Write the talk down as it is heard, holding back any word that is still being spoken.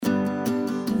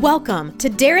Welcome to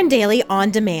Darren Daily On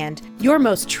Demand, your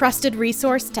most trusted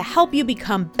resource to help you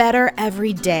become better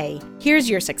every day. Here's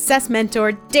your success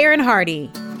mentor, Darren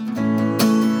Hardy.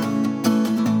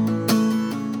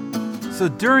 So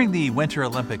during the Winter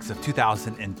Olympics of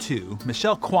 2002,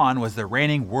 Michelle Kwan was the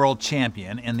reigning world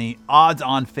champion and the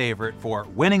odds-on favorite for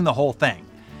winning the whole thing.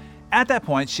 At that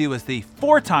point, she was the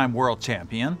four-time world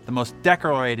champion, the most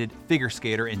decorated figure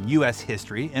skater in U.S.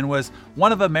 history, and was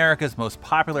one of America's most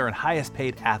popular and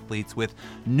highest-paid athletes with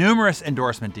numerous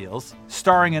endorsement deals,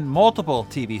 starring in multiple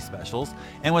TV specials,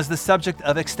 and was the subject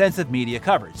of extensive media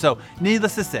coverage. So,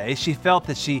 needless to say, she felt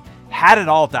that she had it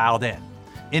all dialed in.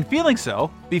 In feeling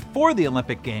so, before the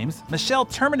Olympic Games, Michelle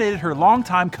terminated her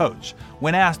longtime coach.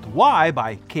 When asked why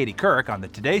by Katie Couric on the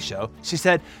Today Show, she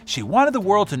said she wanted the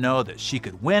world to know that she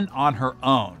could win on her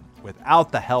own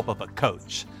without the help of a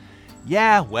coach.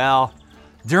 Yeah, well,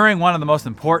 during one of the most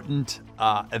important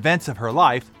events of her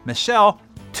life, Michelle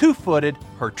two-footed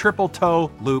her triple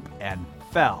toe loop and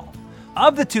fell.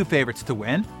 Of the two favorites to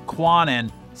win, Kwan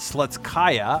and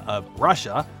Slutskaya of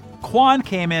Russia, Kwan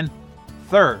came in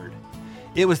third.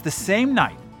 It was the same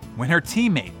night when her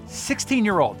teammate,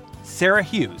 16-year-old Sarah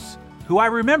Hughes, who I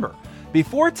remember,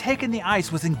 before taking the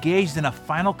ice was engaged in a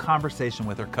final conversation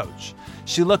with her coach.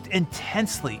 She looked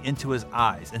intensely into his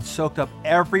eyes and soaked up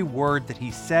every word that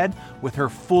he said with her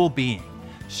full being.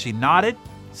 She nodded,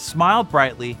 smiled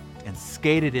brightly, and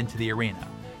skated into the arena.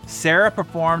 Sarah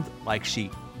performed like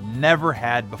she never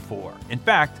had before. In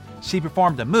fact, she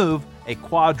performed a move, a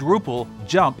quadruple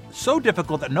jump, so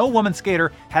difficult that no woman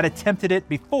skater had attempted it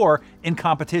before in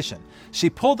competition. She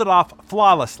pulled it off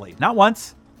flawlessly, not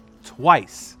once,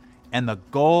 twice, and the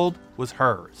gold was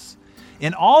hers.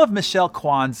 In all of Michelle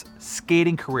Kwan's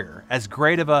skating career, as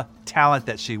great of a talent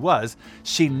that she was,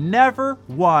 she never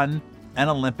won an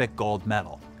Olympic gold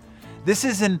medal. This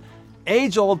is an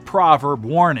age-old proverb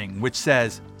warning which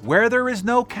says, "Where there is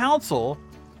no counsel,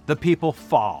 the people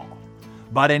fall.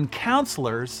 But in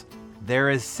counselors, there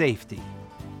is safety."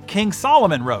 King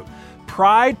Solomon wrote,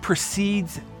 "Pride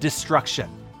precedes destruction.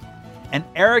 An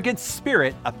arrogant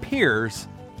spirit appears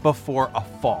before a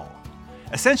fall."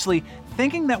 Essentially,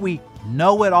 thinking that we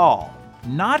know it all,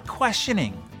 not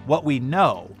questioning what we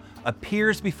know,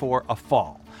 appears before a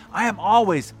fall. I am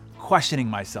always questioning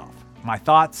myself, my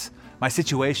thoughts, my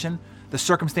situation, the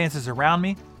circumstances around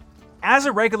me, as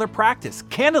a regular practice,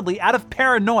 candidly out of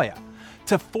paranoia,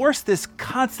 to force this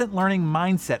constant learning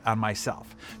mindset on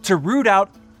myself, to root out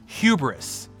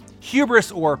hubris.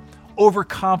 Hubris, or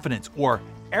overconfidence, or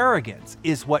arrogance,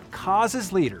 is what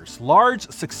causes leaders, large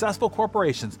successful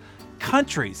corporations,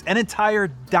 countries, and entire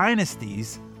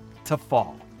dynasties to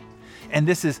fall. And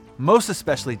this is most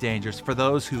especially dangerous for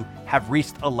those who have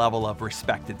reached a level of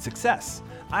respected success.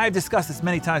 I have discussed this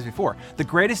many times before. The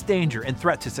greatest danger and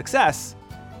threat to success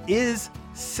is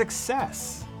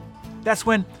success. That's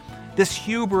when this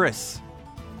hubris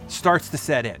starts to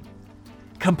set in.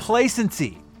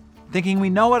 Complacency, thinking we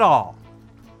know it all,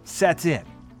 sets in.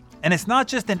 And it's not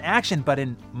just in action, but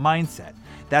in mindset.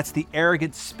 That's the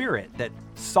arrogant spirit that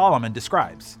Solomon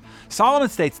describes. Solomon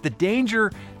states the danger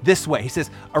this way. He says,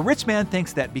 "A rich man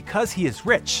thinks that because he is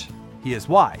rich, he is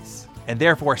wise, and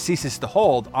therefore ceases to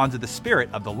hold onto the spirit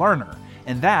of the learner.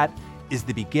 And that is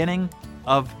the beginning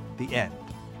of the end."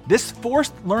 This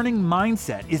forced learning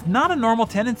mindset is not a normal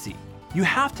tendency. You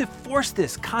have to force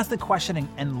this constant questioning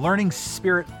and learning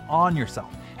spirit on yourself.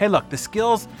 Hey, look, the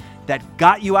skills that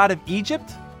got you out of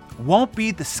Egypt won't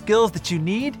be the skills that you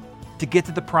need to get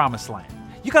to the promised land.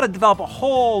 You got to develop a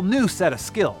whole new set of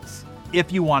skills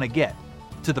if you want to get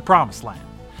to the promised land.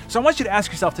 So I want you to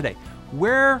ask yourself today,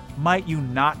 where might you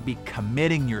not be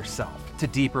committing yourself to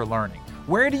deeper learning?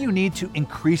 Where do you need to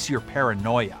increase your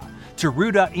paranoia, to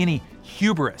root out any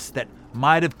hubris that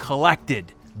might have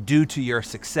collected due to your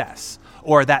success,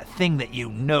 or that thing that you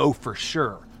know for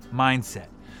sure mindset?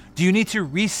 Do you need to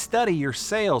restudy your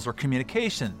sales or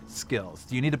communication skills?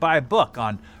 Do you need to buy a book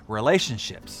on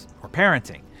relationships or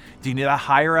parenting? Do you need to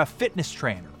hire a fitness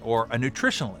trainer or a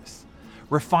nutritionist?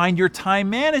 Refine your time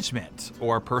management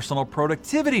or personal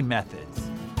productivity methods?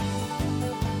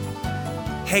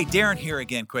 Hey, Darren here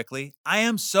again quickly. I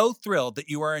am so thrilled that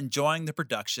you are enjoying the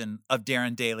production of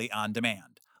Darren Daily On Demand.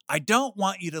 I don't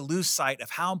want you to lose sight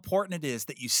of how important it is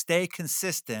that you stay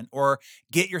consistent or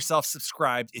get yourself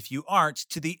subscribed, if you aren't,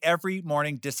 to the every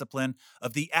morning discipline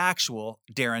of the actual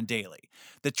Darren Daily.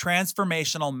 The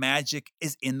transformational magic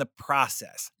is in the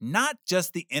process, not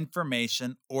just the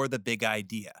information or the big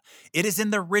idea. It is in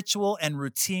the ritual and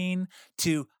routine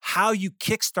to how you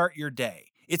kickstart your day.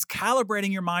 It's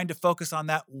calibrating your mind to focus on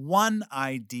that one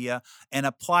idea and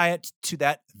apply it to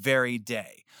that very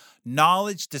day.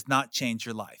 Knowledge does not change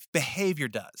your life. Behavior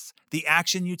does. The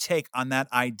action you take on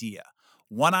that idea.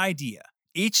 One idea,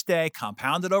 each day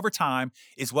compounded over time,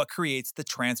 is what creates the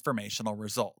transformational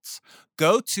results.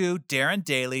 Go to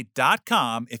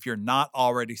darrendaily.com if you're not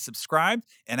already subscribed,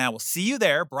 and I will see you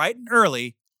there bright and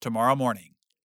early tomorrow morning.